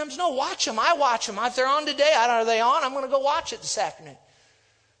the Rams? No, watch them. I watch them. If they're on today, are they on? I'm going to go watch it this afternoon.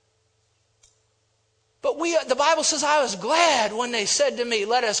 But the Bible says I was glad when they said to me,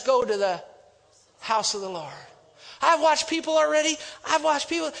 let us go to the house of the Lord. I've watched people already.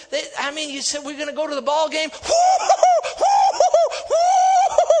 You said we're going to go to the ball game.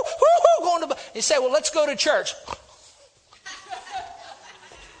 Going to, you say, well, let's go to church.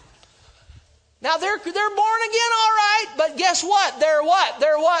 Now they're born again, all right, but guess what? They're what?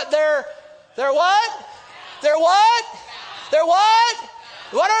 They're what? They're what? They're what? They're what?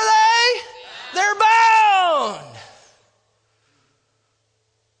 What are they? They're bound.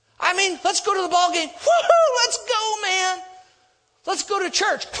 I mean, let's go to the ball game. Woohoo! Let's go, man. Let's go to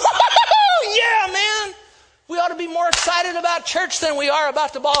church. Woohoo! Yeah, man. We ought to be more excited about church than we are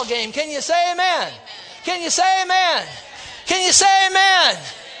about the ball game. Can you say amen? Can you say amen? Can you say amen?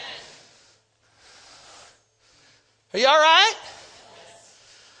 Are you all right?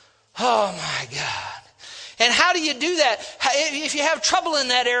 Oh, my God. And how do you do that? If you have trouble in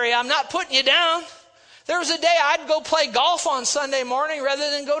that area, I'm not putting you down. There was a day I'd go play golf on Sunday morning rather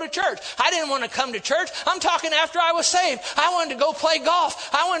than go to church. I didn't want to come to church. I'm talking after I was saved. I wanted to go play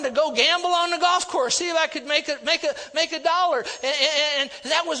golf. I wanted to go gamble on the golf course, see if I could make a dollar. And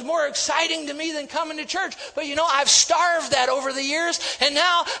that was more exciting to me than coming to church. But you know, I've starved that over the years. And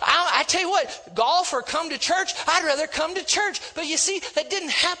now, I tell you what, golf or come to church, I'd rather come to church. But you see, that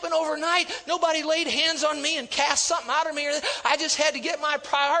didn't happen overnight. Nobody laid hands on me and cast something out of me. I just had to get my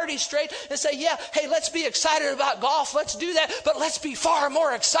priorities straight and say, yeah, hey, let's be excited about golf. Let's do that. But let's be far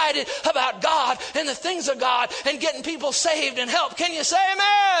more excited about God and the things of God and getting people saved and help. Can you say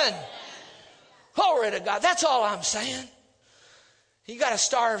amen? Glory to God. That's all I'm saying. You got to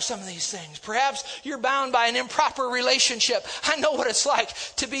starve some of these things. Perhaps you're bound by an improper relationship. I know what it's like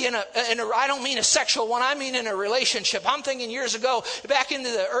to be in a I don't mean a sexual one, I mean in a relationship. I'm thinking years ago, back into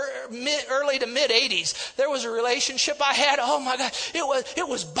the early to mid 80s, there was a relationship I had. Oh my God, it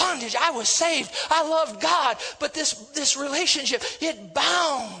was bondage. I was saved. I loved God, but this relationship, it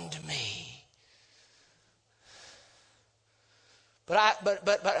bound me.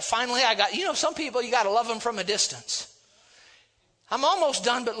 But finally I got, some people you got to love them from a distance. I'm almost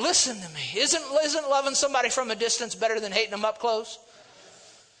done, but listen to me. Isn't loving somebody from a distance better than hating them up close?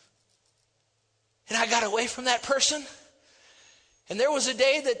 And I got away from that person. And there was a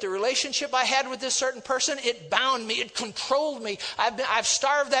day that the relationship I had with this certain person, it bound me, it controlled me. I've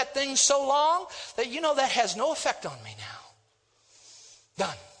starved that thing so long that that has no effect on me now.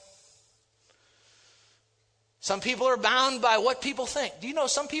 Done. Some people are bound by what people think. Do you know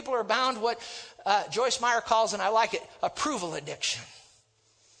some people are bound what Joyce Meyer calls, and I like it, approval addiction.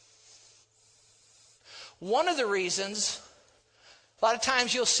 One of the reasons, a lot of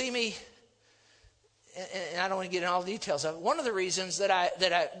times you'll see me, and I don't want to get in all the details of it. One of the reasons that I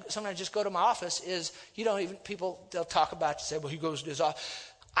sometimes just go to my office is they'll talk about it, say, well, he goes to his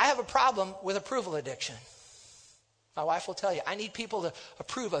office. I have a problem with approval addiction. My wife will tell you, I need people to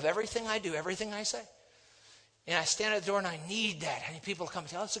approve of everything I do, everything I say. And I stand at the door and I need that. I need people to come and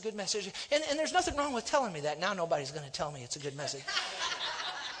tell, it's a good message. And there's nothing wrong with telling me that. Now nobody's going to tell me it's a good message.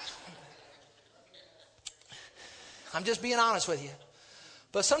 I'm just being honest with you.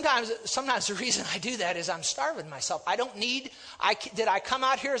 But sometimes the reason I do that is I'm starving myself. Did I come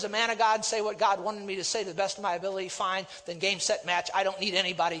out here as a man of God and say what God wanted me to say to the best of my ability? Fine. Then game, set, match. I don't need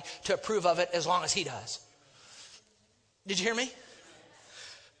anybody to approve of it as long as he does. Did you hear me?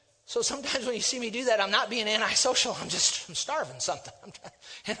 So sometimes when you see me do that, I'm not being antisocial. I'm starving something.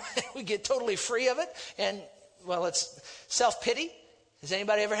 And we get totally free of it. And, well, it's self-pity. Has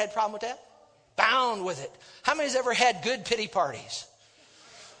anybody ever had a problem with that? Bound with it. How many has ever had good pity parties?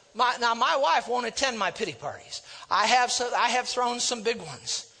 My wife won't attend my pity parties. I have thrown some big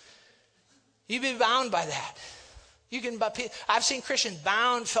ones. You'd be bound by that. I've seen Christians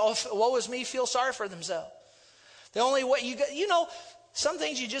bound, woe is me, feel sorry for themselves. The only way some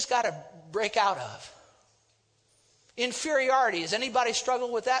things you just got to break out of. Inferiority. Has anybody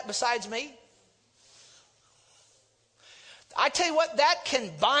struggled with that besides me? I tell you what, that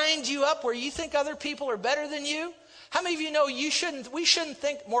can bind you up where you think other people are better than you. How many of you know we shouldn't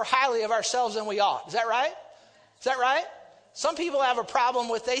think more highly of ourselves than we ought? Is that right? Is that right? Some people have a problem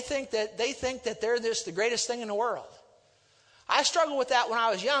with they think that they're the greatest thing in the world. I struggled with that when I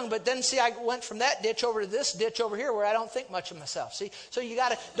was young, but then see, I went from that ditch over to this ditch over here where I don't think much of myself. See, so you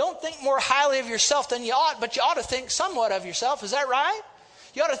got to, don't think more highly of yourself than you ought, but you ought to think somewhat of yourself. Is that right?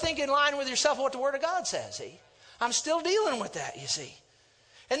 You ought to think in line with yourself what the Word of God says. See, I'm still dealing with that, you see.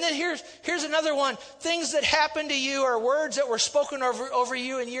 And then here's another one. Things that happened to you or words that were spoken over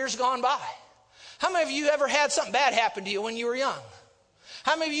you in years gone by. How many of you ever had something bad happen to you when you were young?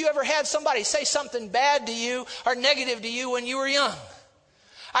 How many of you ever had somebody say something bad to you or negative to you when you were young?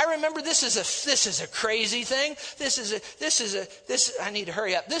 I remember this is a crazy thing. I need to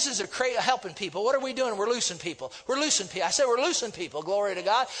hurry up. This is helping people. What are we doing? We're loosing people. We're loosing people. I said we're loosing people. Glory to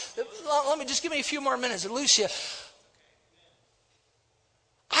God. Let me just give me a few more minutes to loose you.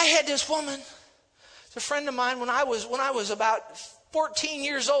 I had this woman, it's a friend of mine, when I was about 14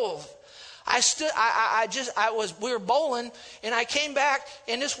 years old. We were bowling, and I came back,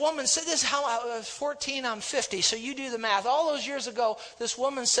 and this woman said, this is how I was 14, I'm 50, so you do the math. All those years ago, this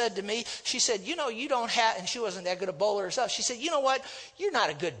woman said to me, she said, you know, you don't have, and she wasn't that good a bowler herself. She said, you know what, you're not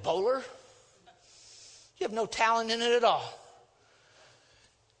a good bowler. You have no talent in it at all.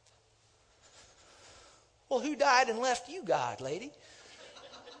 Well, who died and left you, God, lady?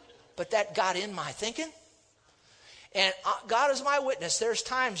 But that got in my thinking. And God is my witness. There's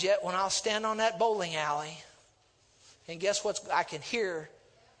times yet when I'll stand on that bowling alley, and guess what? I can hear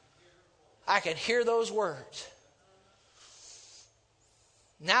those words.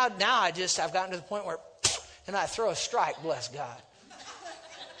 Now I've gotten to the point where, and I throw a strike, bless God.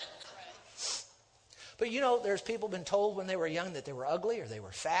 But you know, there's people been told when they were young that they were ugly or they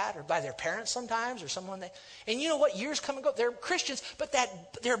were fat, or by their parents sometimes, or someone and you know what? Years come and go. They're Christians, but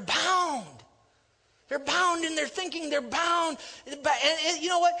they're bound. They're bound in their thinking. They're bound. And you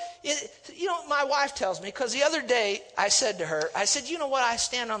know what? My wife tells me, because the other day I said to her, I said, you know what? I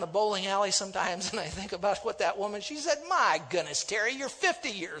stand on the bowling alley sometimes and I think about what that woman, she said, my goodness, Terry, you're 50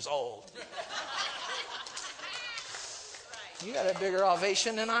 years old. You got a bigger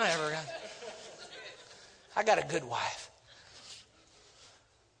ovation than I ever got. I got a good wife.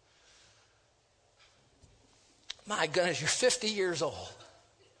 My goodness, you're 50 years old.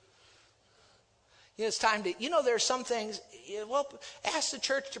 It's time to, there's some things, well, ask the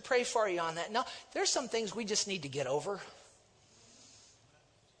church to pray for you on that. No, there's some things we just need to get over.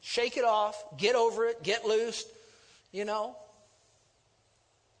 Shake it off, get over it, get loose, and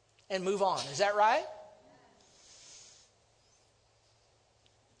move on. Is that right?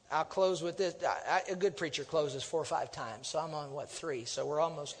 I'll close with this. A good preacher closes 4 or 5 times, so I'm on, 3, so we're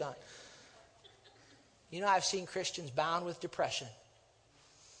almost done. I've seen Christians bound with depression.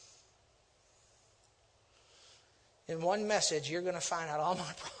 In one message, you're going to find out all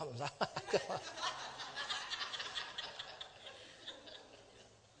my problems. But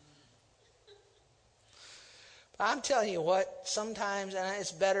I'm telling you what, sometimes, and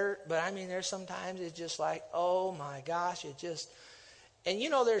it's better, but there's sometimes it's just like, oh my gosh, and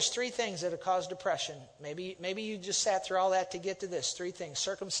there's 3 things that have caused depression. Maybe you just sat through all that to get to this. 3 things.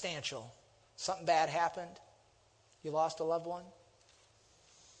 Circumstantial. Something bad happened. You lost a loved one.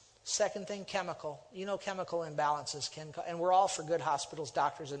 Second thing, chemical. Chemical imbalances can, and we're all for good hospitals,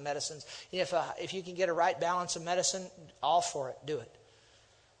 doctors, and medicines. If you can get a right balance of medicine, all for it, do it.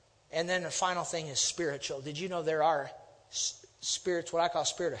 And then the final thing is spiritual. Did you know there are spirits, what I call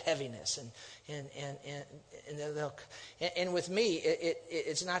spirit of heaviness, and with me,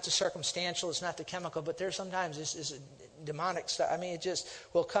 it's not the circumstantial, it's not the chemical, but there's sometimes this is demonic stuff. It just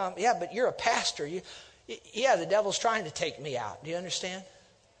will come. Yeah, but you're a pastor. The devil's trying to take me out. Do you understand?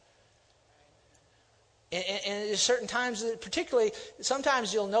 And there's certain times, particularly,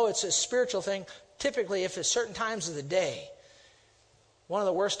 sometimes you'll know it's a spiritual thing. Typically, if it's certain times of the day. One of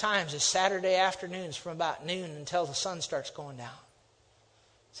the worst times is Saturday afternoons from about noon until the sun starts going down.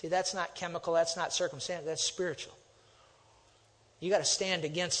 See, that's not chemical, that's not circumstantial, that's spiritual. You got to stand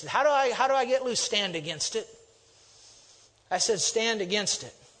against it. How do I get loose? Stand against it. I said stand against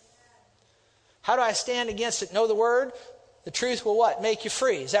it. How do I stand against it? Know the word. The truth will what? Make you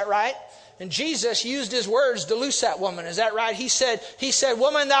free. Is that right? And Jesus used his words to loose that woman. Is that right? He said,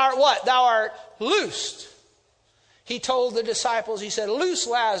 woman, thou art what? Thou art loosed. He told the disciples, he said, loose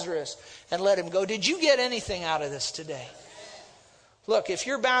Lazarus and let him go. Did you get anything out of this today? Look, if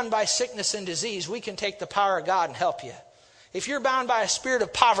you're bound by sickness and disease, we can take the power of God and help you. If you're bound by a spirit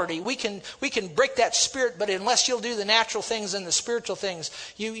of poverty, we can break that spirit, but unless you'll do the natural things and the spiritual things,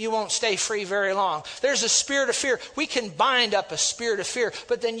 you won't stay free very long. There's a spirit of fear. We can bind up a spirit of fear,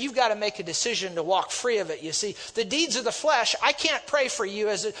 but then you've got to make a decision to walk free of it, you see. The deeds of the flesh, I can't pray for you.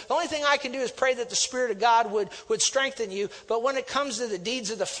 The only thing I can do is pray that the Spirit of God would strengthen you. But when it comes to the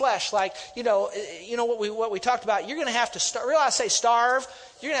deeds of the flesh, like, what we talked about, you're going to have to starve. Realize I say starve.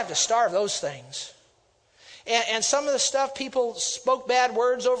 You're going to have to starve those things. And some of the stuff, people spoke bad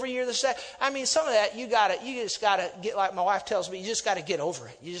words over you. Some of that, you just got to get, like my wife tells me, you just got to get over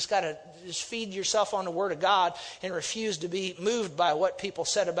it. You just got to just feed yourself on the Word of God and refuse to be moved by what people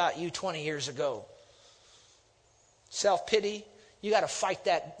said about you 20 years ago. Self-pity, you got to fight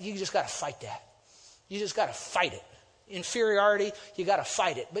that. You just got to fight that. You just got to fight it. Inferiority, you got to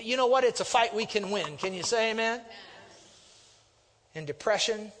fight it. But you know what? It's a fight we can win. Can you say amen? And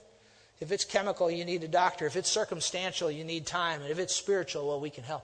depression, if it's chemical, you need a doctor. If it's circumstantial, you need time. And if it's spiritual, well, we can help.